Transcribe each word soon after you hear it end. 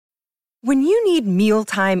When you need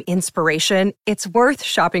mealtime inspiration, it's worth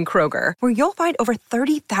shopping Kroger, where you'll find over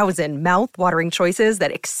 30,000 mouth-watering choices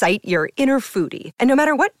that excite your inner foodie. And no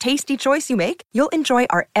matter what tasty choice you make, you'll enjoy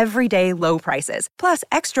our everyday low prices, plus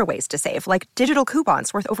extra ways to save, like digital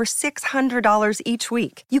coupons worth over $600 each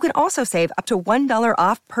week. You can also save up to $1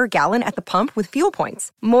 off per gallon at the pump with fuel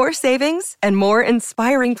points. More savings and more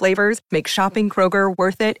inspiring flavors make shopping Kroger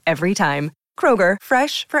worth it every time. Kroger,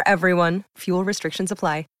 fresh for everyone. Fuel restrictions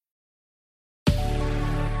apply.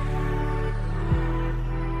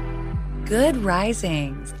 Good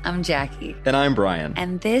risings. I'm Jackie. And I'm Brian.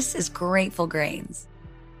 And this is Grateful Grains.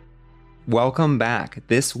 Welcome back.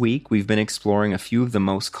 This week, we've been exploring a few of the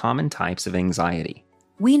most common types of anxiety.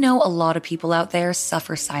 We know a lot of people out there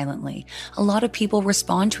suffer silently. A lot of people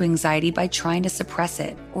respond to anxiety by trying to suppress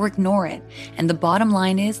it or ignore it. And the bottom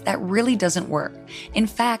line is that really doesn't work. In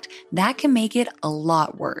fact, that can make it a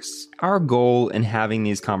lot worse. Our goal in having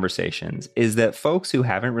these conversations is that folks who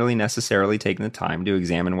haven't really necessarily taken the time to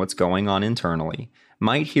examine what's going on internally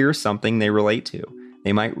might hear something they relate to.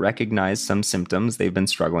 They might recognize some symptoms they've been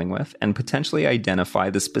struggling with and potentially identify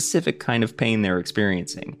the specific kind of pain they're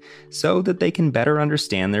experiencing so that they can better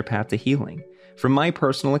understand their path to healing. From my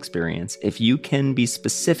personal experience, if you can be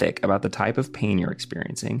specific about the type of pain you're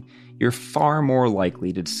experiencing, you're far more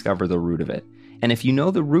likely to discover the root of it. And if you know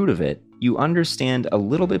the root of it, you understand a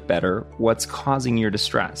little bit better what's causing your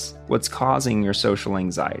distress, what's causing your social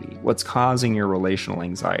anxiety, what's causing your relational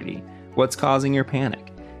anxiety, what's causing your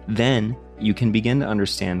panic. Then you can begin to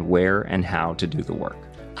understand where and how to do the work.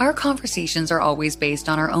 Our conversations are always based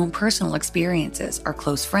on our own personal experiences, our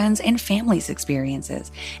close friends and family's experiences,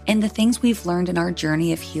 and the things we've learned in our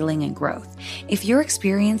journey of healing and growth. If you're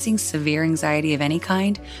experiencing severe anxiety of any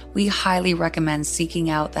kind, we highly recommend seeking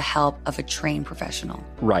out the help of a trained professional.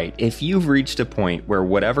 Right. If you've reached a point where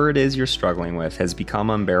whatever it is you're struggling with has become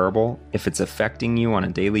unbearable, if it's affecting you on a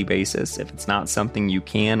daily basis, if it's not something you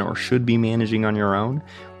can or should be managing on your own,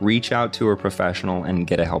 reach out to a professional and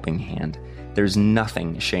get a helping hand. There's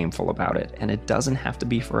nothing shameful about it, and it doesn't have to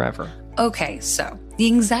be forever. Okay, so the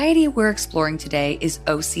anxiety we're exploring today is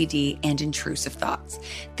OCD and intrusive thoughts.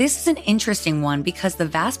 This is an interesting one because the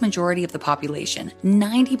vast majority of the population,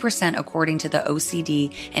 90% according to the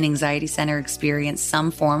OCD and Anxiety Center, experience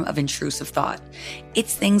some form of intrusive thought.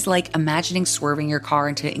 It's things like imagining swerving your car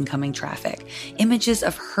into incoming traffic, images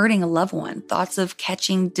of hurting a loved one, thoughts of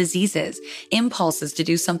catching diseases, impulses to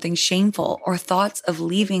do something shameful, or thoughts of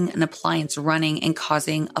leaving an appliance running and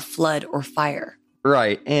causing a flood or fire.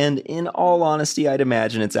 Right, and in all honesty, I'd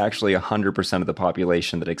imagine it's actually 100% of the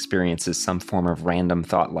population that experiences some form of random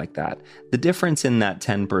thought like that. The difference in that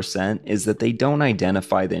 10% is that they don't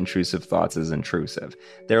identify the intrusive thoughts as intrusive.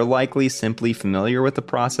 They're likely simply familiar with the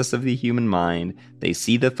process of the human mind. They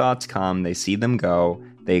see the thoughts come, they see them go,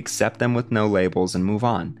 they accept them with no labels and move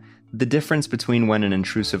on. The difference between when an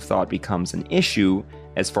intrusive thought becomes an issue,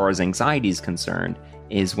 as far as anxiety is concerned,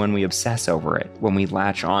 is when we obsess over it, when we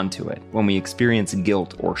latch onto it, when we experience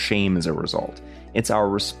guilt or shame as a result. It's our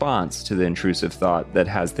response to the intrusive thought that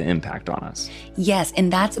has the impact on us. Yes,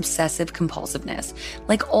 and that's obsessive compulsiveness.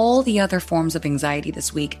 Like all the other forms of anxiety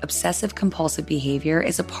this week, obsessive compulsive behavior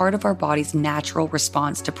is a part of our body's natural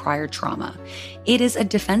response to prior trauma. It is a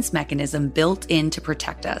defense mechanism built in to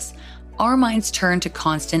protect us. Our minds turn to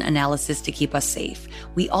constant analysis to keep us safe.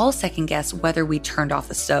 We all second guess whether we turned off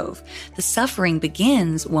the stove. The suffering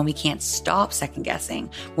begins when we can't stop second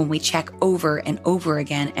guessing, when we check over and over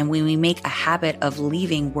again, and when we make a habit of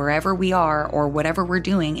leaving wherever we are or whatever we're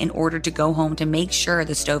doing in order to go home to make sure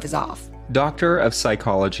the stove is off. Doctor of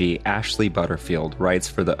Psychology Ashley Butterfield writes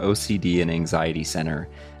for the OCD and Anxiety Center,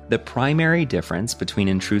 "The primary difference between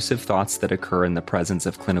intrusive thoughts that occur in the presence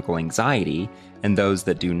of clinical anxiety and those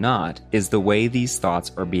that do not is the way these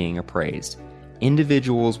thoughts are being appraised.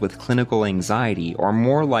 Individuals with clinical anxiety are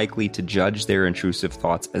more likely to judge their intrusive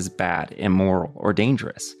thoughts as bad, immoral, or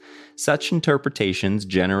dangerous. Such interpretations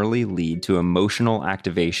generally lead to emotional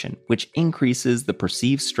activation, which increases the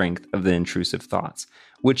perceived strength of the intrusive thoughts,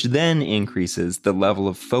 which then increases the level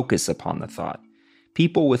of focus upon the thought.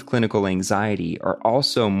 People with clinical anxiety are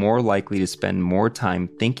also more likely to spend more time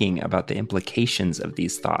thinking about the implications of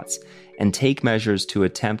these thoughts and take measures to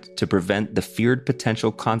attempt to prevent the feared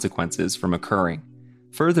potential consequences from occurring.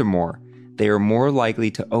 Furthermore, they are more likely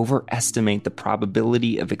to overestimate the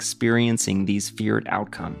probability of experiencing these feared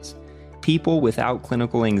outcomes. People without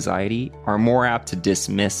clinical anxiety are more apt to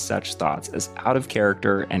dismiss such thoughts as out of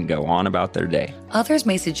character and go on about their day. Others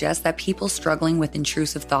may suggest that people struggling with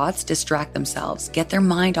intrusive thoughts distract themselves, get their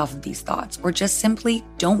mind off of these thoughts, or just simply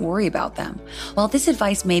don't worry about them. While this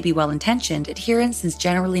advice may be well-intentioned, adherence is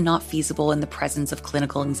generally not feasible in the presence of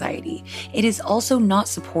clinical anxiety. It is also not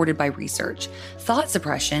supported by research. Thought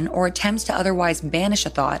suppression, or attempts to otherwise banish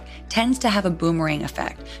a thought, tends to have a boomerang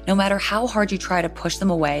effect. No matter how hard you try to push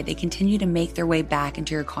them away, they continue to make their way back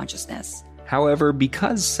into your consciousness. However,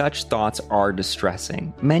 because such thoughts are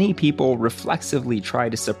distressing, many people reflexively try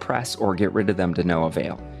to suppress or get rid of them to no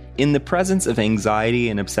avail. In the presence of anxiety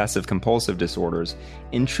and obsessive-compulsive disorders,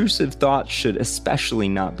 intrusive thoughts should especially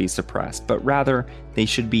not be suppressed, but rather they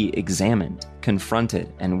should be examined,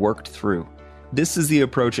 confronted, and worked through. This is the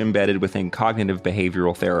approach embedded within cognitive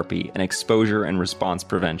behavioral therapy and exposure and response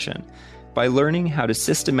prevention. By learning how to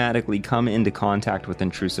systematically come into contact with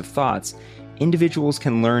intrusive thoughts, individuals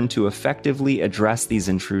can learn to effectively address these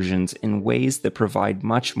intrusions in ways that provide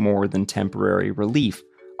much more than temporary relief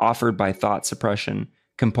offered by thought suppression,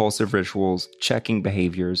 compulsive rituals, checking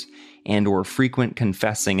behaviors, and/or frequent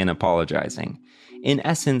confessing and apologizing. In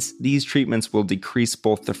essence, these treatments will decrease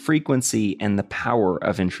both the frequency and the power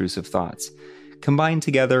of intrusive thoughts. Combined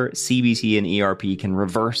together, CBT and ERP can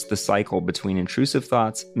reverse the cycle between intrusive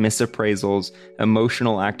thoughts, misappraisals,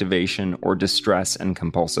 emotional activation, or distress and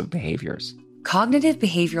compulsive behaviors. Cognitive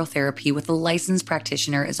behavioral therapy with a licensed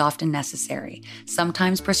practitioner is often necessary.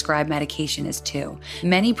 Sometimes prescribed medication is too.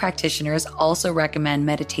 Many practitioners also recommend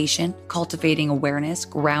meditation, cultivating awareness,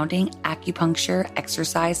 grounding, acupuncture,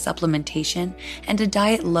 exercise, supplementation, and a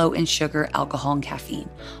diet low in sugar, alcohol, and caffeine.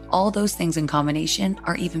 All those things in combination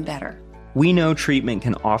are even better. We know treatment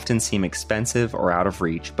can often seem expensive or out of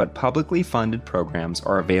reach, but publicly funded programs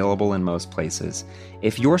are available in most places.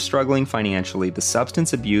 If you're struggling financially, the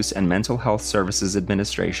Substance Abuse and Mental Health Services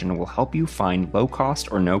Administration will help you find low-cost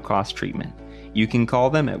or no-cost treatment. You can call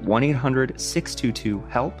them at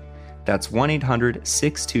 1-800-622-HELP. That's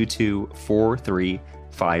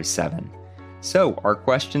 1-800-622-4357. So, our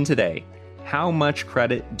question today: how much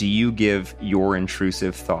credit do you give your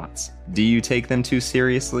intrusive thoughts? Do you take them too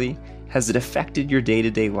seriously? Has it affected your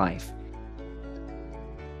day-to-day life?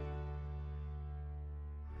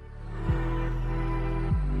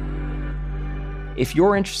 If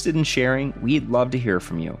you're interested in sharing, we'd love to hear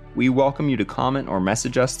from you. We welcome you to comment or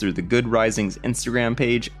message us through the Good Risings Instagram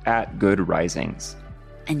page at Good Risings.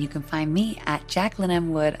 And you can find me at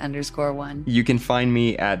JacquelineMWood_1. You can find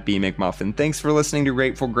me at B McMuffin. Thanks for listening to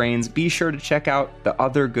Grateful Grains. Be sure to check out the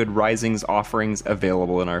other Good Risings offerings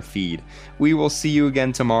available in our feed. We will see you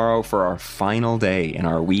again tomorrow for our final day in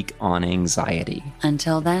our week on anxiety.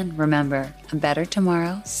 Until then, remember, a better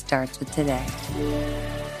tomorrow starts with today.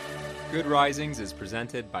 Good Risings is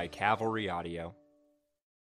presented by Cavalry Audio.